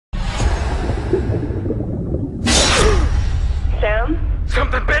Sam?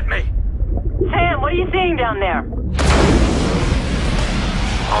 Something bit me! Sam, what are you seeing down there?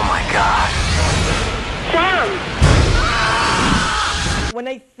 Oh my God. Sam! When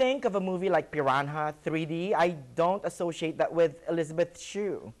I think of a movie like Piranha 3D, I don't associate that with Elizabeth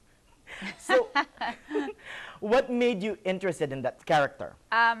Shue. So, what made you interested in that character?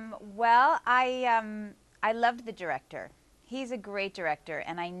 Well, I loved the director. He's a great director,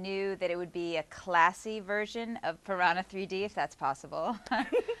 and I knew that it would be a classy version of Piranha 3D, if that's possible.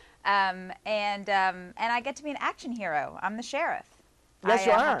 And I get to be an action hero. I'm the sheriff. Yes,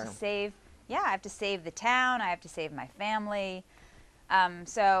 you I are. have to save, yeah, I have to save the town. I have to save my family.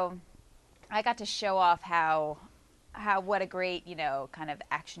 So I got to show off what a great, you know, kind of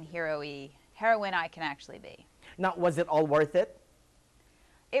action heroine I can actually be. Now, was it all worth it?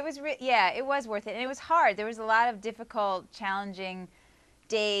 It was, yeah, it was worth it, and it was hard. There was a lot of difficult, challenging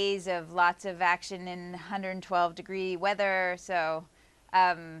days of lots of action in 112-degree weather. So,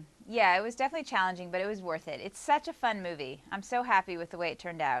 yeah, it was definitely challenging, but it was worth it. It's such a fun movie. I'm so happy with the way it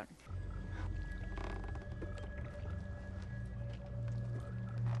turned out.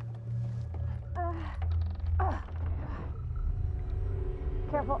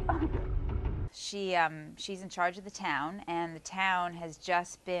 Careful. She's in charge of the town, and the town has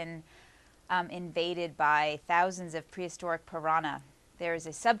just been invaded by thousands of prehistoric piranha. There is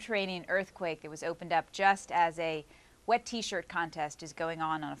a subterranean earthquake that was opened up just as a wet t-shirt contest is going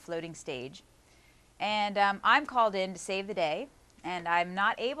on a floating stage. And I'm called in to save the day, and I'm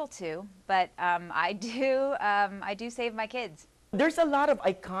not able to, but I do save my kids. There's a lot of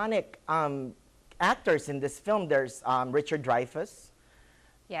iconic actors in this film. There's Richard Dreyfuss.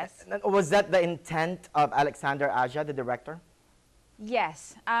 Yes. Was that the intent of Alexander Aja, the director?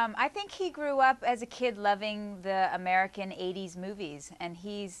 Yes. I think he grew up as a kid loving the American 80s movies, and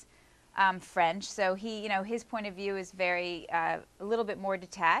he's French, so he, you know, his point of view is very, a little bit more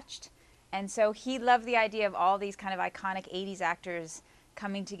detached. And so he loved the idea of all these kind of iconic 80s actors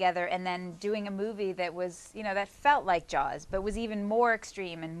coming together and then doing a movie that was, you know, that felt like Jaws, but was even more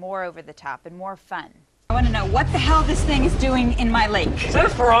extreme and more over the top and more fun. I want to know what the hell this thing is doing in my lake. Is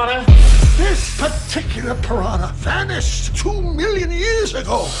that a piranha? This particular piranha vanished 2 million years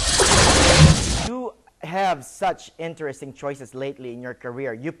ago. You have such interesting choices lately in your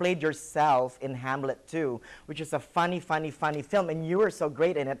career. You played yourself in Hamlet 2, which is a funny film, and you were so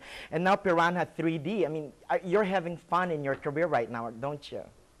great in it. And now Piranha 3D. I mean, you're having fun in your career right now, don't you?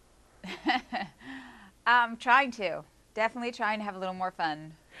 I'm trying to. Definitely trying to have a little more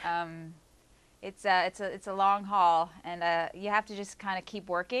fun. It's a long haul, and you have to just kind of keep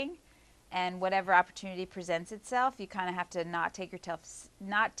working, and whatever opportunity presents itself, you kind of have to not take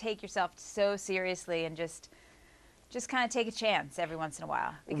yourself so seriously, and just kind of take a chance every once in a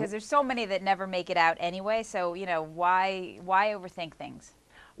while, because there's so many that never make it out anyway. So, you know, why overthink things?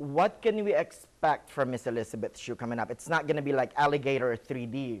 What can we expect from Miss Elizabeth Shue coming up? It's not going to be like Alligator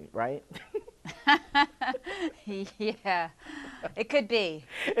 3D, right? Yeah, it could be.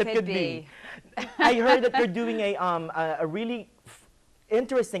 It could be. I heard that you're doing a really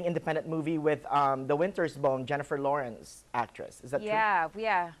interesting independent movie with the Winter's Bone, Jennifer Lawrence actress. Is that true?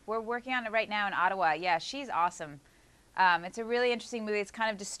 Yeah. We're working on it right now in Ottawa. Yeah, she's awesome. It's a really interesting movie. It's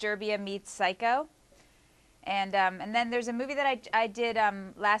kind of Disturbia meets Psycho. And then there's a movie that I did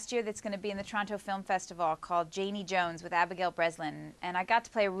last year that's going to be in the Toronto Film Festival called Janie Jones with Abigail Breslin. And I got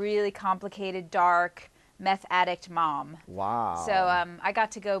to play a really complicated, dark, meth addict mom. Wow. So I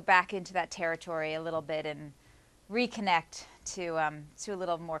got to go back into that territory a little bit and reconnect to a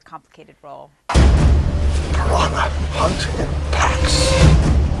little more complicated role. Piranha hunt in packs.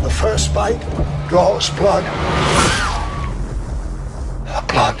 The first bite draws blood. The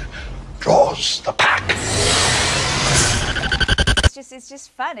blood draws the pack. It's just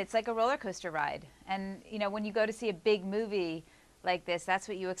fun. It's like a roller coaster ride. And you know, when you go to see a big movie like this, that's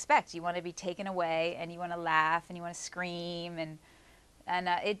what you expect. You want to be taken away, and you want to laugh, and you want to scream, and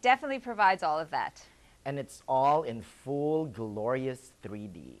it definitely provides all of that. And it's all in full glorious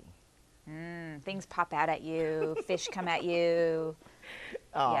 3D. Things pop out at you, fish come at you.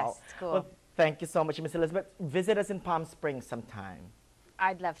 Oh, yes, it's cool. Well, thank you so much, Miss Elizabeth. Visit us in Palm Springs sometime.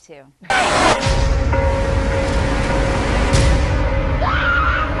 I'd love to.